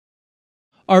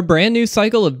Our brand new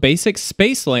cycle of basic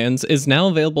space lands is now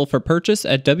available for purchase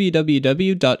at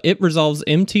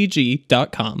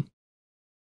www.itresolvesmtg.com.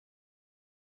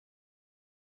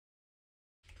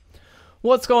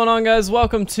 What's going on, guys?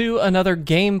 Welcome to another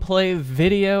gameplay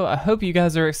video. I hope you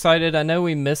guys are excited. I know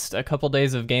we missed a couple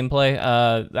days of gameplay.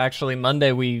 Actually,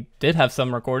 Monday we did have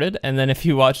some recorded, and then if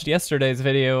you watched yesterday's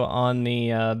video on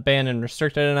the ban and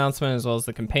restricted announcement as well as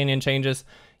the companion changes,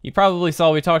 you probably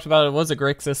saw we talked about it was a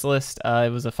Grixis list.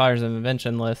 It was a Fires of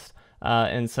Invention list,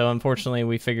 and so unfortunately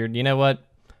we figured, you know what?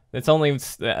 It's only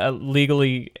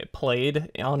legally played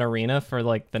on Arena for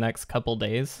like the next couple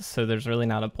days, so there's really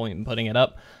not a point in putting it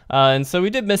up. And so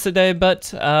we did miss a day,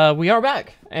 but we are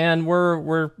back, and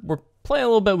we're playing a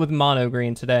little bit with Mono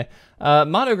Green today.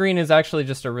 Mono Green is actually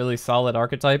just a really solid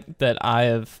archetype that I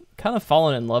have kind of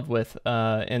fallen in love with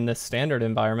in this standard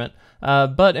environment.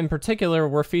 But in particular,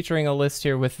 we're featuring a list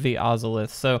here with the Ozolith.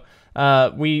 So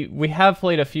we have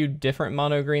played a few different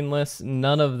Mono Green lists.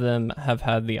 None of them have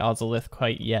had the Ozolith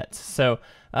quite yet. So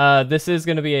this is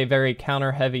going to be a very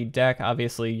counter-heavy deck.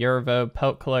 Obviously, Yorvo,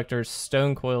 Pelt Collector,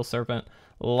 Stonecoil Serpent,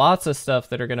 lots of stuff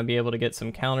that are going to be able to get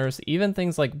some counters. Even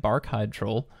things like Barkhide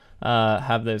Troll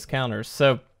have those counters.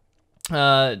 So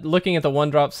looking at the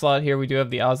 1-drop slot here, we do have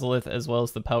the Ozolith as well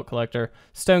as the Pelt Collector.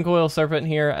 Stonecoil Serpent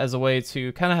here as a way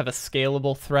to kind of have a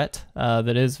scalable threat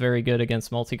that is very good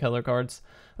against multicolor cards.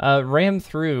 Ram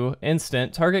through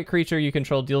instant. Target creature you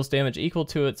control deals damage equal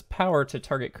to its power to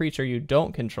target creature you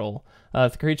don't control.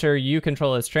 If the creature you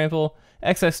control has trample,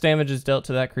 excess damage is dealt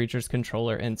to that creature's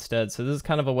controller instead. So this is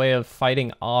kind of a way of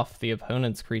fighting off the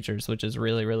opponent's creatures, which is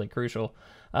really, really crucial.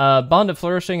 Bond of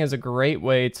Flourishing is a great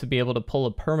way to be able to pull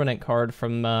a permanent card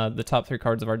from the top 3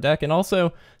 cards of our deck, and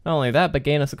also, not only that, but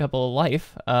gain us a couple of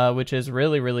life, which is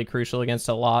really, really crucial against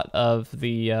a lot of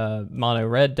the mono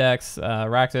red decks,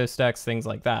 Rakdos decks, things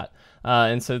like that.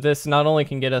 And so this not only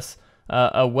can get us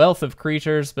a wealth of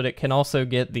creatures, but it can also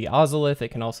get the Ozolith,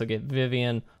 it can also get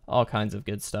Vivien, all kinds of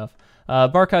good stuff.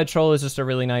 Barkhide Troll is just a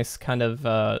really nice kind of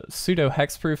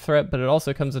pseudo-hexproof threat, but it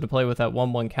also comes into play with that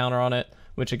 1/1 counter on it,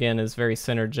 which again is very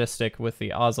synergistic with the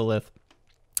Ozolith.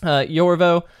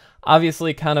 Yorvo,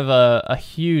 obviously kind of a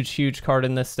huge card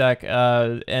in this deck,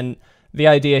 and the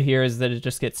idea here is that it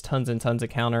just gets tons and tons of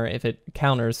counters. If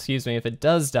it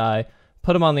does die,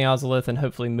 put him on the Ozolith and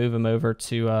hopefully move him over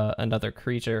to another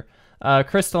creature.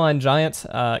 Crystalline Giant,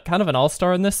 kind of an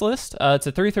all-star in this list. It's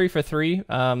a 3/3 for 3.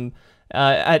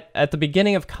 At the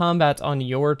beginning of combat on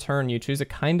your turn, you choose a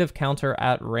kind of counter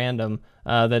at random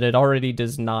that it already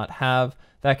does not have.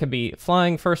 That could be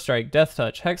Flying, First Strike, Death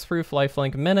Touch, Hexproof,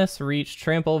 Lifelink, Menace, Reach,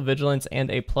 Trample, Vigilance, and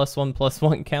a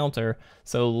 +1/+1 counter.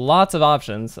 So lots of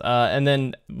options. And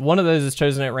then one of those is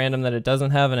chosen at random that it doesn't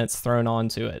have, and it's thrown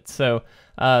onto it. So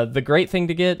the great thing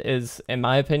to get is, in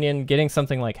my opinion, getting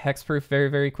something like Hexproof very,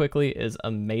 very quickly is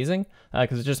amazing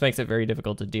because it just makes it very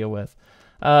difficult to deal with.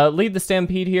 Lead the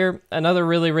Stampede here, another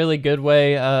really, really good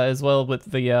way as well with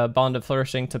the Bond of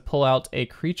Flourishing to pull out a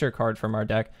creature card from our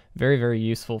deck. Very, very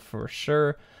useful for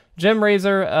sure.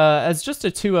 Gemrazer as just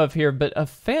a 2-of here, but a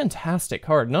fantastic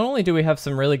card. Not only do we have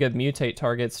some really good mutate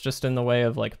targets just in the way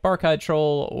of like Barkhide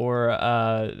Troll or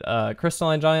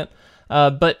Crystalline Giant,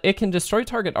 but it can destroy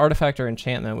target artifact or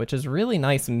enchantment, which is really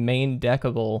nice main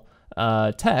deckable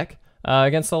tech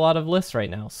against a lot of lists right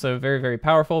now. So very, very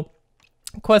powerful.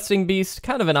 Questing Beast,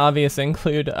 kind of an obvious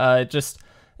include.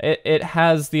 It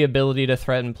has the ability to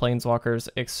threaten planeswalkers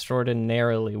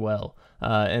extraordinarily well.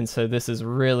 And so this is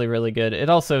really, really good. It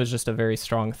also is just a very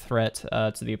strong threat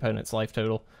to the opponent's life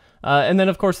total. And then,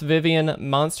 of course, Vivien,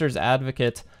 Monster's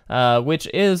Advocate, which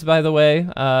is, by the way,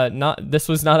 this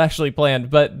was not actually planned,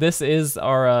 but this is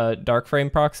our Dark Frame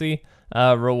proxy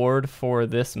reward for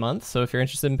this month. So if you're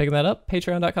interested in picking that up,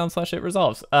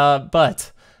 patreon.com/itresolves.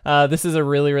 But this is a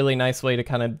really, really nice way to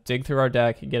kind of dig through our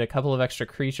deck, get a couple of extra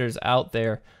creatures out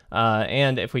there,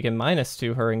 and if we can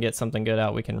 -2 her and get something good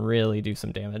out, we can really do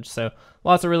some damage. So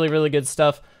lots of really, really good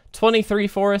stuff. 23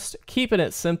 Forest, keeping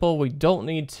it simple. We don't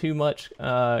need too much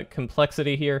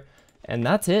complexity here, and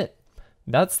that's it.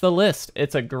 That's the list.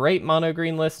 It's a great mono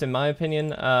green list in my opinion,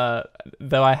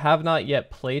 though I have not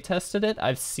yet play tested it.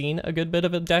 I've seen a good bit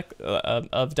of a deck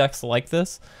of decks like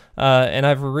this, and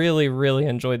I've really, really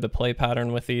enjoyed the play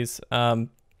pattern with these. The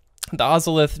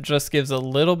Ozolith just gives a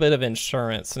little bit of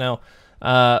insurance. Now,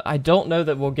 I don't know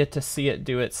that we'll get to see it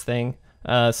do its thing.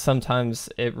 Sometimes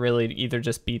it really either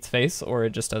just beats face or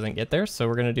it just doesn't get there, so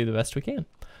we're going to do the best we can.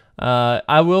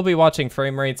 I will be watching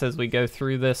frame rates as we go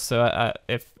through this, so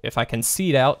if I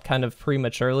concede out kind of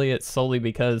prematurely, it's solely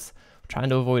because we're trying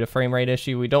to avoid a frame rate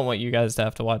issue. We don't want you guys to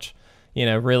have to watch, you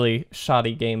know, really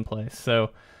shoddy gameplay. So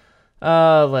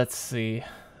let's see.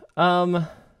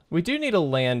 We do need a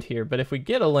land here, but if we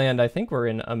get a land, I think we're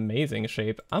in amazing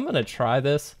shape. I'm gonna try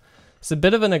this. It's a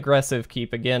bit of an aggressive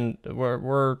keep. Again,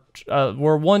 we're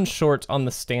one short on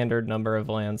the standard number of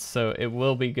lands, so it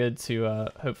will be good to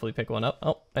hopefully pick one up.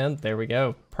 Oh, and there we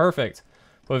go. Perfect.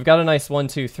 Well, we've got a nice 1,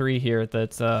 2, 3 here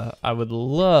that I would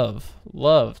love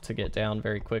to get down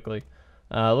very quickly.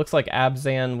 Looks like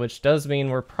Abzan, which does mean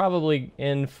we're probably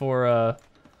in for a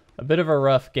bit of a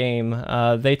rough game.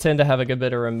 They tend to have a good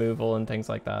bit of removal and things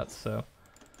like that, so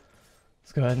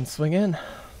let's go ahead and swing in.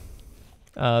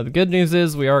 The good news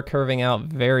is we are curving out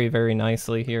very, very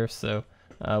nicely here, so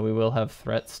we will have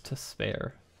threats to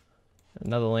spare.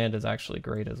 Another land is actually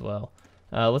great as well.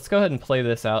 Let's go ahead and play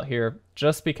this out here.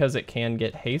 Just because it can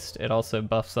get haste, it also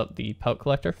buffs up the Pelt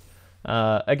Collector.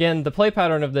 Again, the play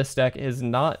pattern of this deck is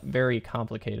not very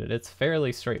complicated. It's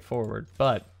fairly straightforward,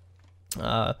 but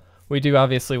we do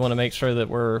obviously want to make sure that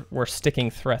we're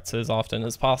sticking threats as often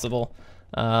as possible,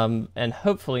 and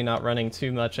hopefully not running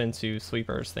too much into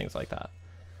sweepers, things like that.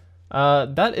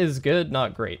 That is good,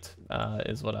 not great,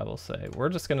 is what I will say. We're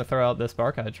just going to throw out this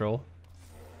Barkhide Troll,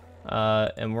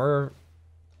 and we're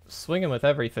swinging with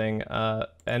everything,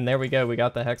 and there we go. We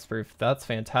got the hexproof. That's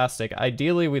fantastic.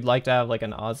 Ideally, we'd like to have like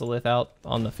an Ozolith out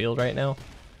on the field right now,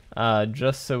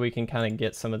 just so we can kind of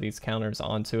get some of these counters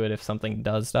onto it if something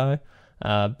does die.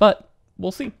 But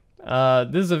we'll see.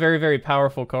 This is a very, very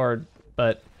powerful card,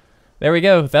 but there we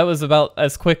go. That was about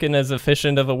as quick and as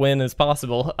efficient of a win as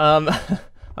possible.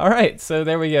 All right, so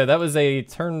there we go. That was a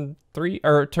turn 3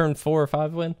 or turn 4 or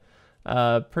 5 win.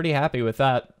 Pretty happy with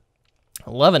that.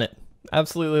 Loving it.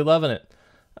 Absolutely loving it.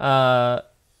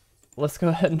 Let's go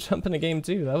ahead and jump into game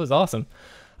 2. That was awesome.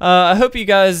 I hope you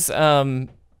guys,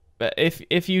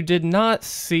 if you did not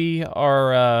see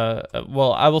our,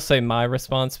 well, I will say my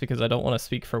response because I don't want to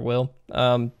speak for Will.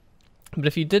 But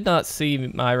if you did not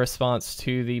see my response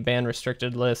to the ban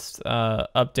restricted list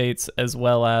updates as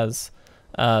well as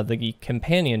the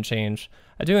companion change,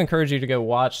 I do encourage you to go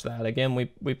watch that. Again,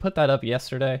 we put that up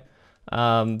yesterday.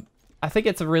 I think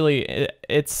it's a really,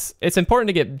 it's important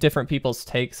to get different people's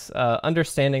takes,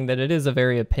 understanding that it is a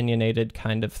very opinionated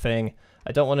kind of thing.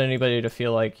 I don't want anybody to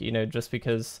feel like, you know, just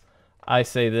because I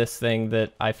say this thing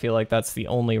that I feel like that's the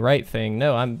only right thing.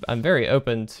 No, I'm very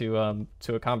open to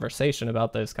a conversation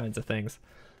about those kinds of things.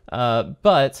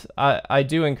 But I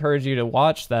do encourage you to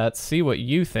watch that, see what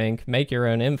you think, make your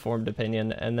own informed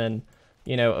opinion, and then,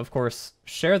 you know, of course,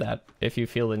 share that if you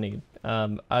feel the need.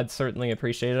 I'd certainly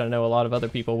appreciate it. I know a lot of other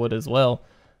people would as well.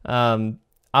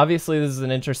 Obviously, this is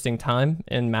an interesting time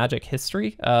in Magic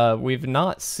history. We've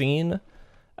not seen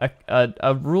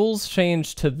a rules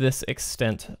change to this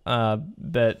extent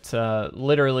that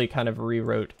literally kind of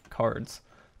rewrote cards.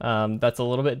 That's a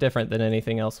little bit different than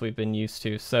anything else we've been used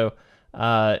to. So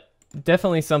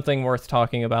definitely something worth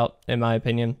talking about, in my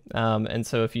opinion. And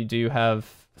so if you do have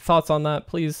thoughts on that,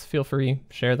 please feel free,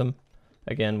 share them.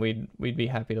 Again, we'd be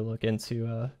happy to look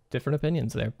into different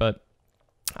opinions there, but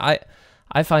I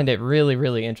find it really,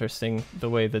 really interesting the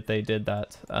way that they did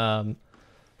that.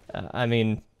 I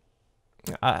mean,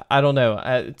 I don't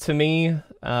know. To me,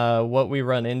 what we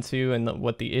run into and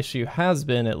what the issue has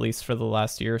been, at least for the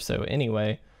last year or so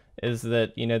anyway, is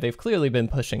that, you know, they've clearly been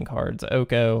pushing cards.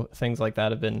 Oko, things like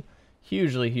that have been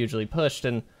hugely, hugely pushed,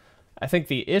 and I think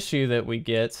the issue that we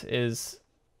get is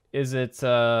it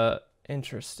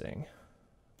interesting.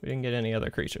 We didn't get any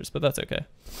other creatures, but that's okay.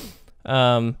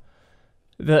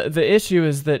 The issue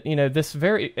is that, you know, this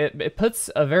it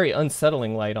puts a very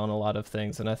unsettling light on a lot of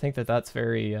things, and I think that that's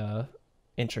very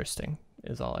interesting,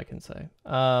 is all I can say.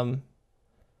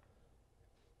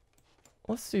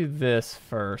 Let's do this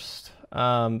first.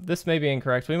 This may be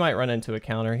incorrect. We might run into a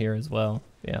counter here as well.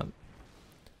 Yeah.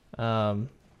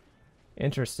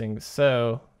 Interesting.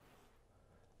 So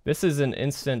this is an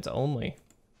instant only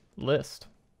list.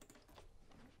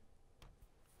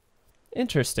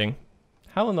 Interesting.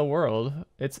 How in the world?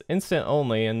 It's instant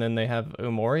only, and then they have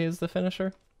Umori as the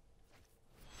finisher?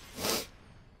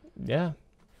 Yeah.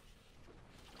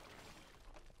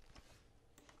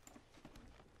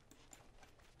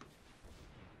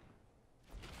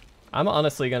 I'm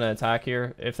honestly going to attack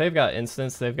here. If they've got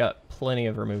instants, they've got plenty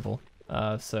of removal.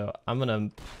 So I'm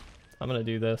gonna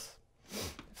do this.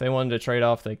 If they wanted to trade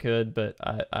off, they could, but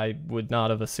I would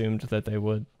not have assumed that they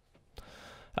would.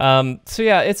 So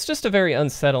yeah, it's just a very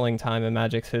unsettling time in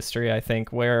Magic's history, I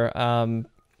think, where,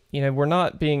 you know, we're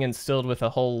not being instilled with a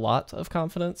whole lot of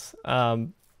confidence.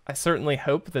 I certainly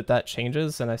hope that that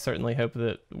changes, and I certainly hope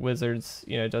that Wizards,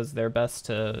 you know, does their best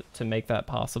to make that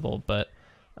possible, but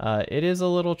it is a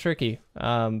little tricky.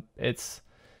 It's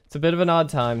a bit of an odd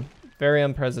time, very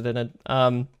unprecedented.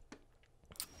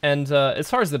 And as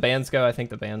far as the bans go, I think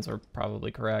the bans are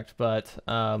probably correct, but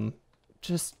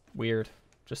just weird.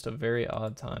 Just a very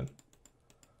odd time.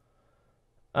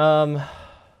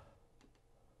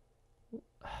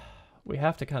 We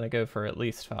have to kind of go for at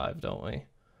least 5, don't we?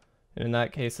 And in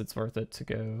that case, it's worth it to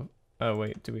go... Oh,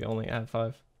 wait, do we only add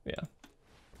 5? Yeah.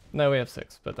 No, we have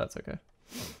 6, but that's okay.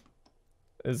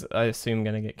 Is, I assume,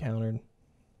 going to get countered.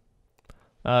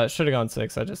 Should have gone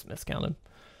 6, I just miscounted.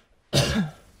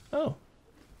 Oh.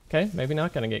 Okay, maybe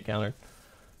not going to get countered.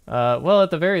 Well,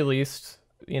 at the very least,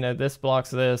 you know, this blocks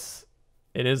this.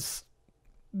 It is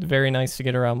very nice to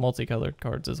get around multicolored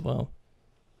cards as well.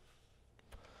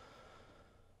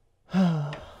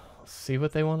 Let's see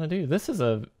what they want to do. This is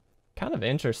a kind of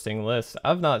interesting list.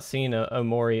 I've not seen a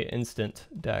Mori instant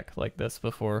deck like this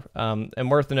before. And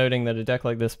worth noting that a deck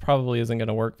like this probably isn't going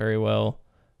to work very well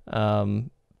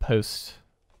post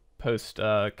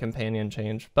companion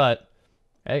change. But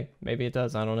hey, maybe it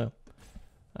does. I don't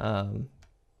know.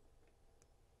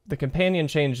 The companion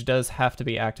change does have to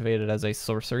be activated as a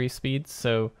sorcery speed.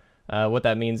 So what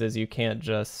that means is you can't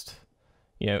just,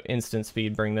 you know, instant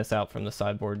speed bring this out from the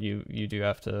sideboard. You do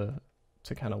have to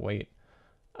kind of wait.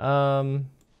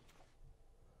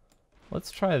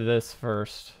 Let's try this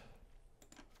first.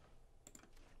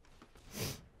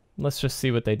 Let's just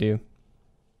see what they do.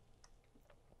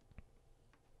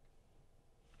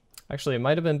 Actually, it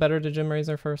might have been better to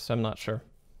Gemrazer first. I'm not sure.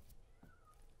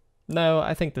 No,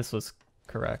 I think this was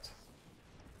correct.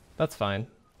 That's fine.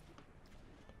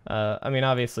 I mean,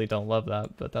 obviously don't love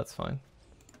that, but that's fine.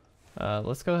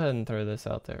 Let's go ahead and throw this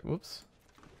out there. Whoops.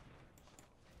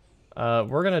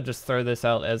 We're going to just throw this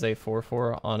out as a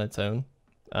 4/4 on its own.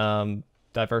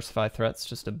 Diversify threats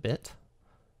just a bit.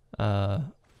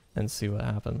 And see what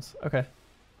happens. Okay.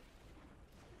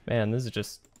 Man, this is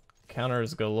just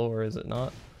counters galore, is it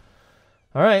not?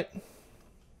 All right.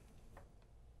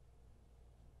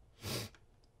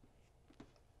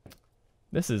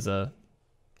 This is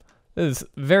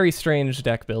very strange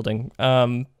deck building.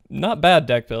 Not bad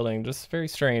deck building, just very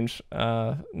strange.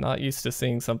 Not used to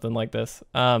seeing something like this.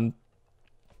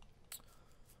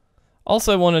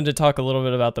 Also wanted to talk a little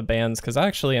bit about the bans, because I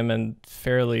actually am in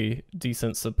fairly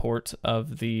decent support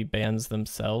of the bans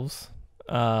themselves.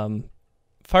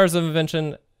 Fires of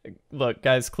Invention, look,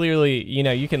 guys, clearly, you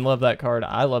know, you can love that card.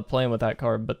 I love playing with that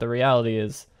card, but the reality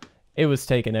is it was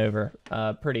taken over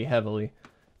pretty heavily.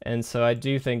 And so I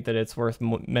do think that it's worth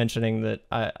mentioning that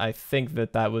I think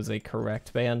that that was a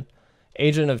correct ban.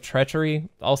 Agent of Treachery,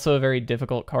 also a very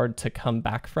difficult card to come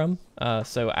back from.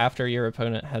 So after your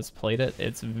opponent has played it,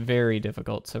 it's very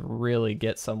difficult to really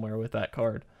get somewhere with that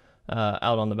card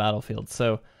out on the battlefield.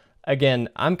 So again,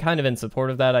 I'm kind of in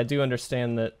support of that. I do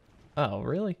understand that... Oh,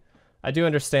 really? I do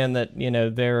understand that, you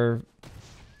know, their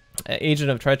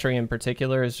Agent of Treachery in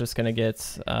particular is just going to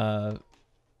get...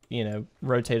 you know,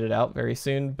 rotated out very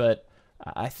soon, but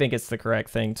I think it's the correct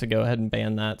thing to go ahead and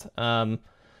ban that.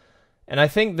 And I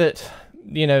think that,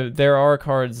 you know, there are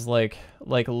cards like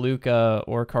Luca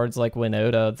or cards like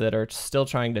Winota that are still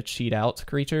trying to cheat out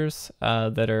creatures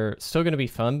that are still going to be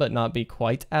fun, but not be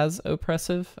quite as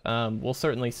oppressive. We'll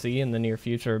certainly see in the near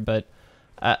future, but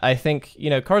I think, you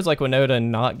know, cards like Winota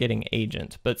not getting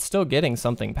Agent, but still getting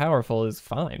something powerful is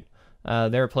fine.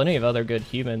 There are plenty of other good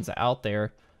humans out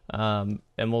there. And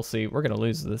we'll see. We're going to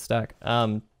lose this deck.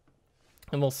 And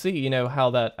we'll see, you know, how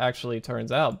that actually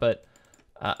turns out. But,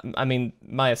 I mean,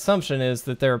 my assumption is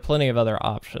that there are plenty of other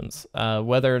options.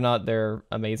 Whether or not they're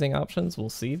amazing options, we'll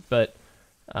see. But,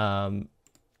 all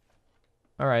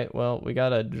right, well, we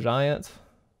got a giant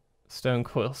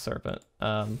Stonecoil Serpent.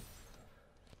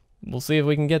 We'll see if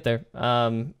we can get there.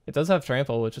 It does have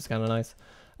Trample, which is kind of nice.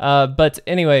 But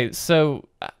anyway, so...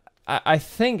 I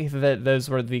think that those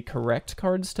were the correct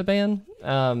cards to ban,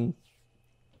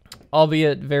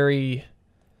 albeit very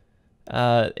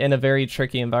in a very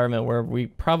tricky environment where we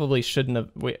probably shouldn't have.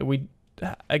 We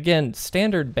again,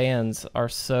 standard bans are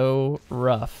so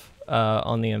rough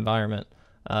on the environment,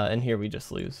 and here we just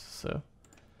lose. So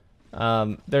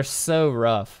they're so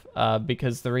rough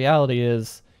because the reality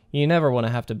is you never want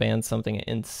to have to ban something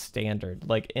in standard.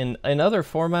 Like in other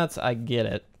formats, I get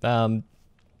it.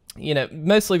 You know,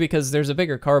 mostly because there's a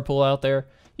bigger card pool out there.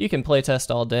 You can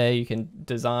playtest all day, you can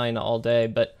design all day,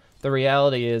 but the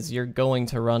reality is you're going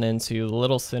to run into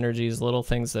little synergies, little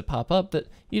things that pop up that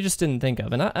you just didn't think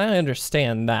of. And I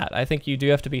understand that. I think you do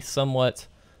have to be somewhat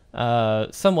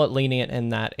lenient in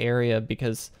that area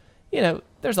because, you know,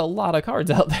 there's a lot of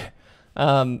cards out there.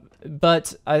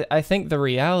 But I think the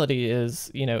reality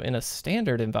is, you know, in a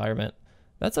standard environment,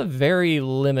 that's a very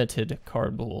limited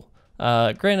card pool.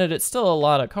 Granted, it's still a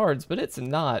lot of cards, but it's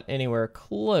not anywhere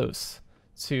close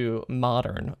to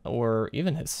modern or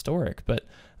even historic, but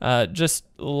just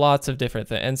lots of different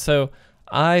things. And so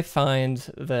I find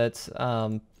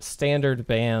that standard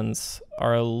bans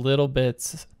are a little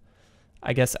bit,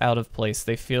 I guess, out of place.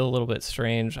 They feel a little bit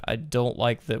strange. I don't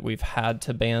like that we've had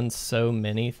to ban so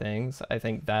many things. I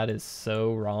think that is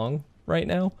so wrong right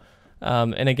now.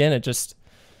 And again, it just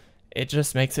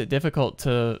makes it difficult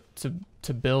to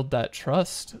build that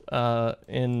trust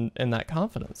in that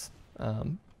confidence.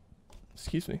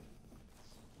 Excuse me.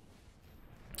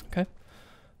 Okay.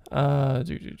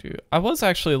 I was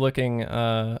actually looking.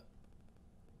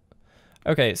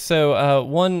 Okay, so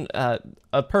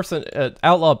a person,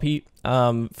 Outlaw Pete.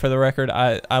 For the record,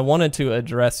 I wanted to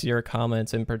address your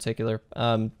comments in particular.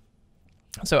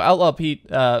 So Outlaw Pete,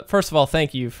 first of all,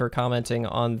 thank you for commenting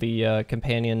on the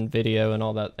companion video and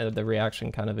all that, the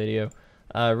reaction kind of video.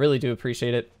 Really do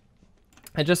appreciate it.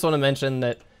 I just want to mention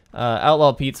that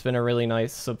Outlaw Pete's been a really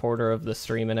nice supporter of the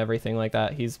stream and everything like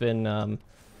that. He's been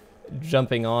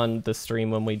jumping on the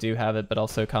stream when we do have it, but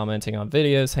also commenting on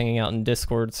videos, hanging out in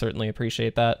Discord. Certainly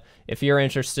appreciate that. If you're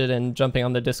interested in jumping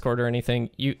on the Discord or anything,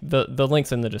 the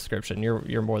link's in the description.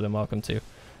 You're more than welcome to.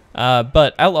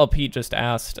 But Outlaw Pete just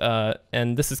asked,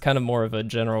 and this is kind of more of a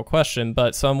general question,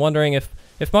 but so I'm wondering if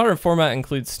modern format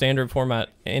includes standard format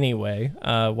anyway,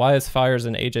 why is Fires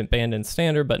and Agent banned in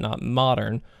standard but not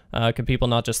modern? Could people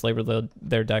not just label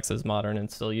their decks as modern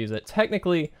and still use it?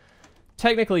 Technically,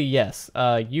 yes.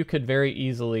 You could very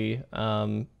easily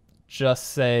just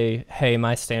say, hey,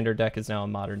 my standard deck is now a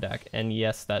modern deck, and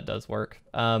yes, that does work.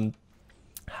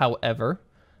 However,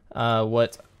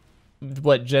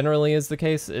 what generally is the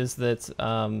case is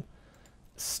that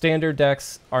standard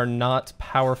decks are not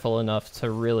powerful enough to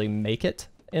really make it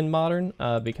in modern,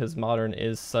 because modern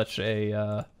is such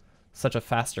a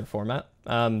faster format.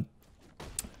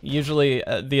 Usually,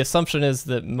 the assumption is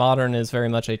that modern is very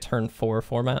much a turn 4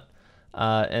 format,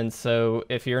 and so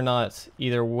if you're not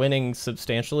either winning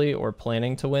substantially or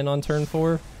planning to win on turn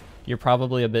 4, you're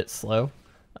probably a bit slow,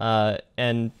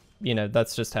 and you know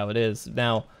that's just how it is.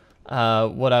 Now,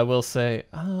 what I will say,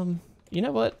 you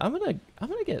know what? I'm gonna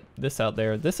get this out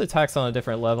there. This attacks on a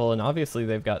different level, and obviously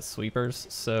they've got sweepers,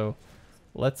 so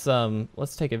let's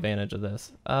take advantage of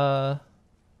this. I'm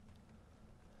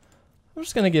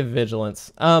just gonna give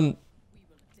vigilance.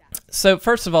 So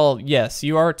first of all, yes,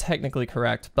 you are technically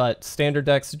correct, but standard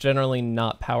decks generally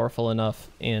not powerful enough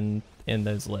in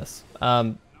those lists.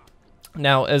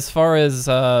 Now, as far as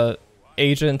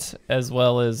Agent as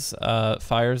well as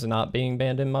Fires not being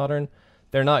banned in modern,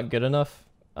 they're not good enough,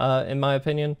 in my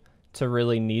opinion, to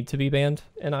really need to be banned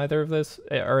in either of those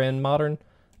or in modern.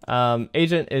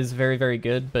 Agent is very, very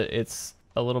good, but it's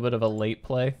a little bit of a late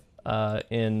play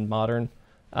in modern.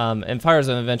 And Fires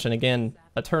of Invention, again,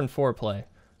 a turn 4 play.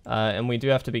 And we do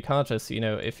have to be conscious, you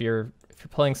know, if you're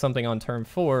playing something on turn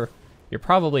 4, you're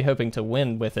probably hoping to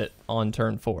win with it on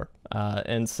turn 4.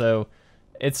 And so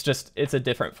it's a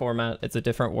different format. It's a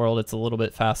different world. It's a little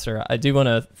bit faster. I do want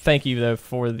to thank you though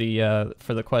for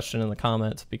the question in the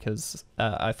comments, because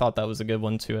I thought that was a good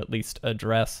one to at least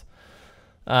address.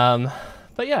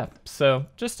 But yeah, so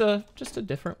just a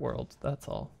different world. That's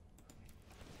all.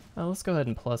 Let's go ahead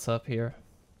and plus up here.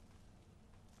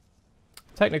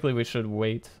 Technically, we should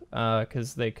wait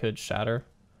because they could shatter.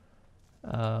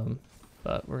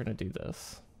 But we're gonna do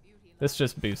this. This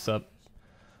just boosts up.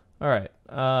 All right.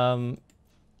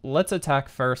 Let's attack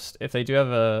first. If they do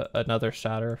have another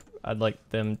shatter, I'd like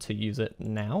them to use it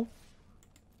now.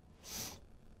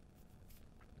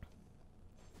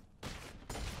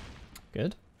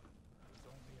 Good.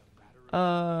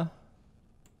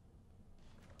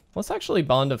 Let's actually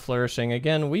Bond of Flourishing.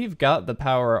 Again, we've got the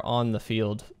power on the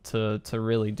field to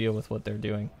really deal with what they're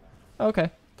doing. Okay,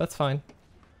 that's fine.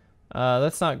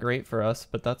 That's not great for us,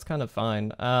 but that's kind of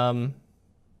fine. I'm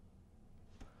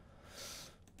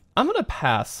gonna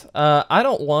pass. I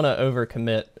don't want to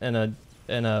overcommit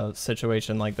in a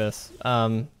situation like this.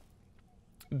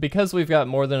 Because we've got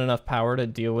more than enough power to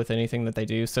deal with anything that they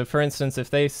do. So for instance, if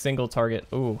they single target,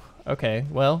 ooh, okay,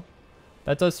 well,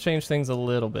 that does change things a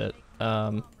little bit.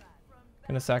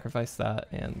 Gonna sacrifice that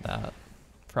and that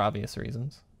for obvious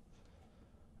reasons.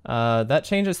 That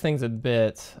changes things a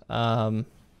bit.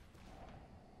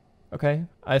 Okay,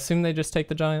 I assume they just take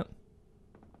the giant.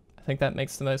 I think that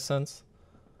makes the most sense.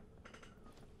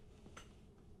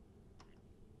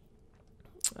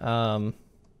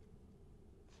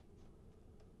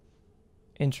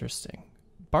 Interesting.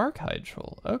 Barkhide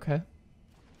Troll. Okay.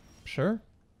 Sure.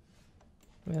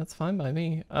 I mean, that's fine by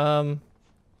me.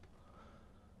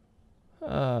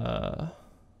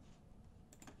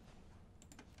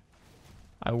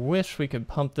 I wish we could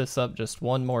pump this up just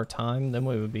one more time, then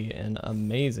we would be in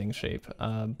amazing shape.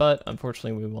 But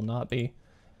unfortunately we will not be.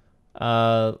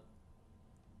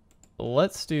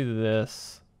 Let's do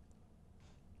this.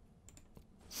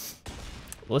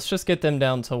 Let's just get them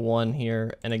down to 1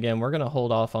 here. And again, we're going to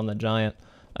hold off on the giant.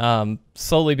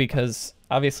 Solely because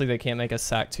obviously they can't make us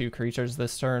sack 2 creatures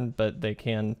this turn, but they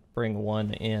can bring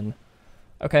 1 in.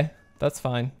 Okay, that's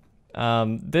fine.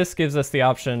 This gives us the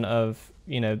option of,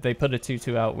 you know, they put a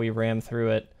 2/2 out, we ram through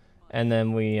it, and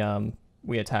then we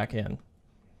attack in.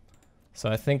 So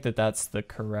I think that that's the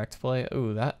correct play.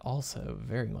 Ooh, that also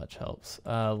very much helps.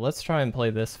 Let's try and play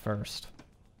this first.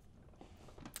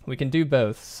 We can do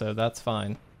both, so that's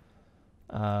fine.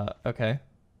 Okay.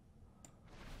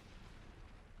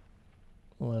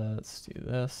 Let's do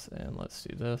this, and let's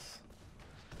do this.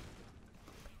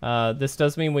 This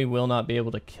does mean we will not be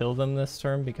able to kill them this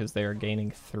turn because they are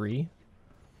gaining 3,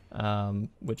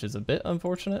 which is a bit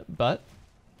unfortunate, but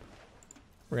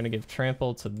we're going to give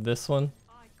trample to this one.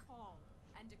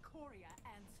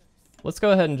 Let's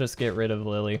go ahead and just get rid of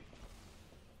Lily.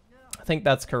 I think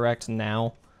that's correct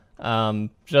now,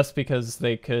 just because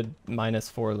they could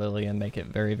 -4 Lily and make it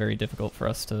very, very difficult for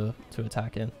us to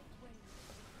attack in.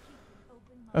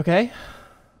 Okay.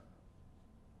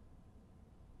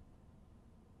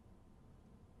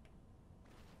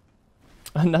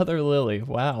 Another Lily.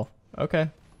 Wow. Okay.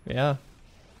 Yeah.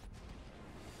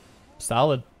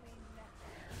 Solid.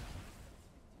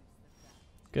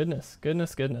 Goodness,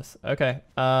 goodness, goodness. Okay.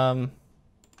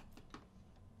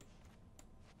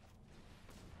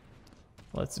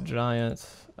 Let's giant.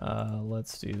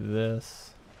 Let's do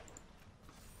this.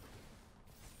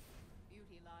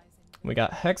 We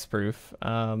got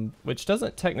hexproof, which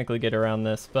doesn't technically get around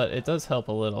this, but it does help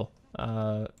a little.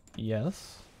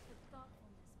 Yes.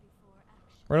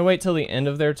 We're gonna wait till the end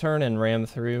of their turn and ram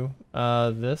through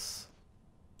this.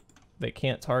 They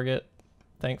can't target,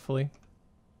 thankfully.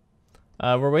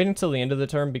 We're waiting till the end of the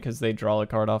turn because they draw a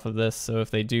card off of this, so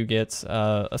if they do get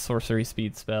a sorcery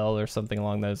speed spell or something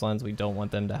along those lines, we don't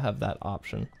want them to have that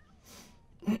option.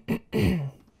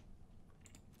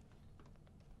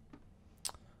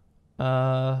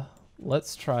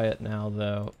 Let's try it now,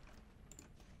 though.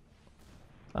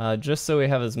 Just so we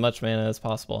have as much mana as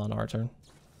possible on our turn.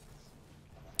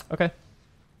 Okay.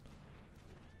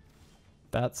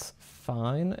 That's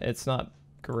fine. It's not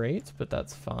great, but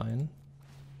that's fine.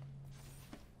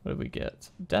 What did we get?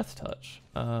 Death Touch.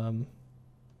 I mean,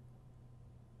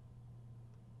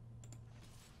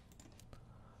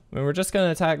 we're just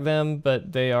gonna attack them,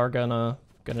 but they are gonna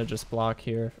just block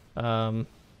here. And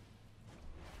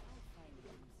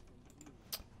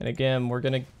again, we're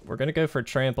gonna go for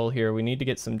trample here. We need to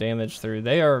get some damage through.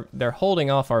 They're holding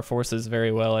off our forces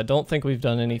very well. I don't think we've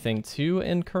done anything too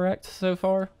incorrect so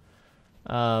far,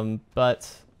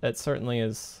 but it certainly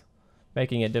is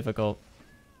making it difficult.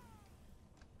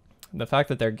 The fact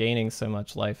that they're gaining so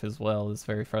much life as well is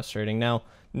very frustrating. Now,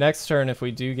 next turn, if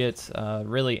we do get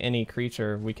really any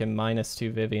creature, we can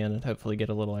 -2 Vivien and hopefully get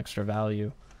a little extra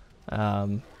value.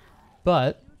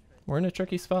 But we're in a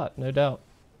tricky spot, no doubt.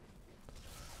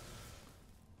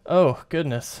 Oh,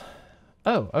 goodness.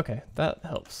 Oh, okay, that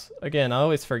helps. Again, I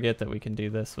always forget that we can do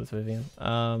this with Vivien.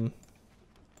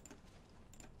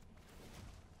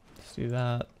 Let's do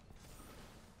that.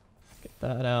 Get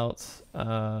that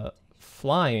out.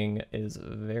 Flying is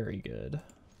very good.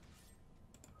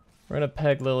 We're going to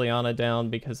peg Liliana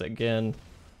down because, again,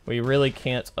 we really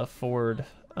can't afford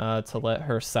to let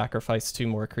her sacrifice 2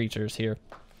 more creatures here.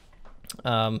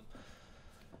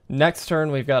 Next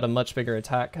turn, we've got a much bigger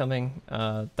attack coming.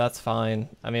 That's fine.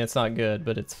 I mean, it's not good,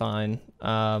 but it's fine.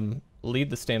 Lead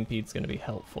the Stampede is going to be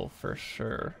helpful for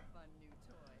sure.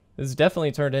 This has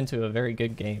definitely turned into a very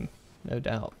good game, no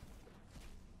doubt.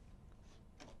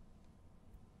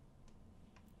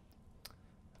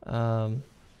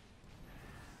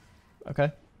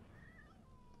 Okay.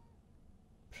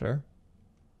 Sure.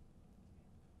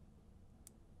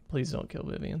 Please don't kill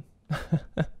Vivien.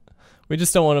 We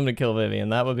just don't want them to kill Vivien.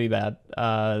 That would be bad.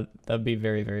 That'd be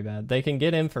very, very bad. They can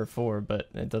get in for 4, but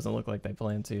it doesn't look like they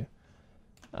plan to.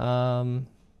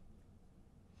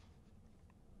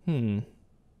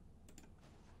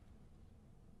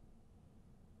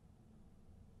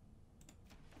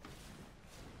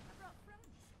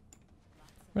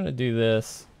 We're gonna do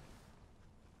this.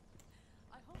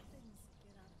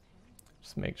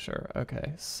 Just make sure.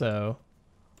 Okay, so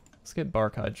let's get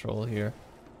Barkhide Troll here.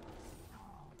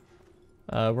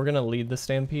 We're gonna lead the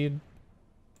Stampede.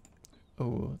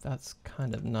 Oh, that's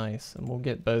kind of nice, and we'll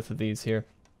get both of these here.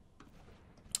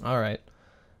 All right.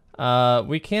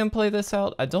 We can play this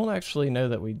out. I don't actually know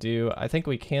that we do. I think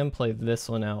we can play this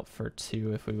one out for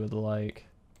 2 if we would like.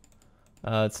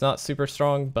 It's not super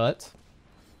strong, but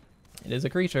it is a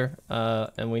creature,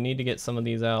 and we need to get some of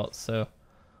these out. So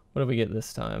what do we get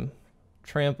this time?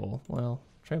 Trample. Well,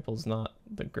 Trample's not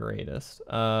the greatest.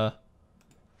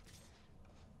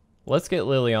 Let's get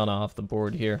Liliana off the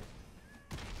board here.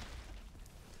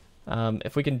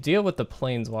 If we can deal with the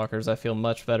Planeswalkers, I feel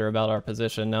much better about our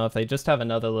position. Now, if they just have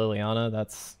another Liliana,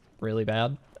 that's really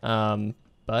bad.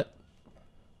 But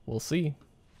we'll see.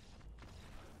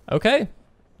 Okay,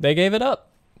 they gave it up.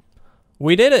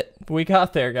 We did it. We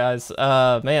got there, guys.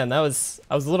 Man, I was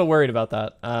a little worried about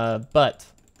that, but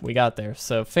we got there.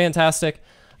 So fantastic.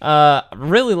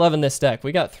 Really loving this deck.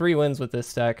 We got 3 wins with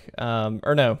this deck.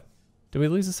 Or no, did we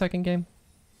lose the second game?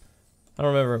 I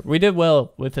don't remember. We did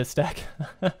well with this deck.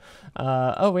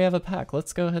 Oh, we have a pack.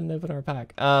 Let's go ahead and open our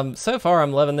pack. So far,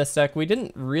 I'm loving this deck. We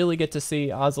didn't really get to see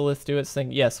Ozolith do its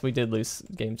thing. Yes, we did lose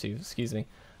game 2. Excuse me.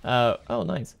 Oh,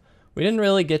 nice. We didn't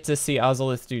really get to see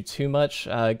Ozolith do too much.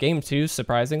 Game 2,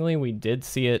 surprisingly, we did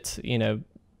see it, you know,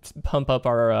 pump up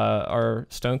our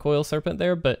Stonecoil Serpent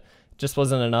there, but just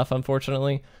wasn't enough,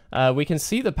 unfortunately. We can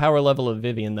see the power level of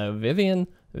Vivien, though. Vivien,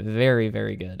 very,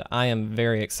 very good. I am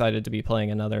very excited to be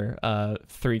playing another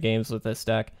 3 games with this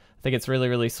deck. I think it's really,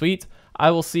 really sweet.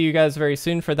 I will see you guys very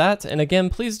soon for that. And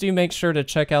again, please do make sure to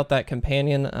check out that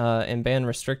companion and ban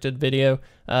restricted video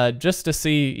just to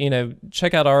see, you know,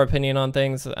 check out our opinion on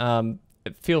things.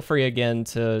 Feel free again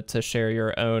to share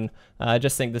your own. I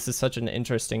just think this is such an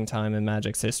interesting time in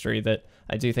Magic's history that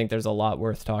I do think there's a lot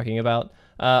worth talking about.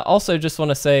 Also, just want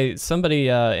to say, somebody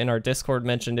in our Discord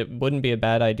mentioned it wouldn't be a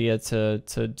bad idea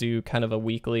to do kind of a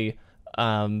weekly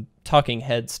talking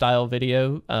head style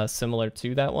video similar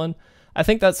to that one. I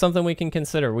think that's something we can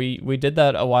consider. We did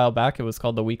that a while back. It was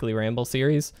called the Weekly Ramble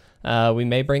series. We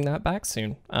may bring that back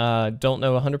soon. Don't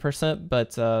know 100%,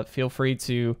 but feel free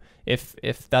to,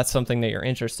 if that's something that you're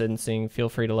interested in seeing, feel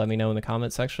free to let me know in the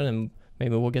comment section, and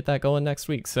maybe we'll get that going next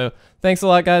week. So thanks a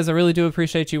lot, guys. I really do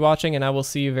appreciate you watching, and I will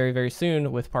see you very, very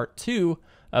soon with part 2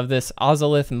 of this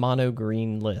Ozolith Mono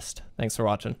Green list. Thanks for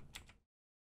watching.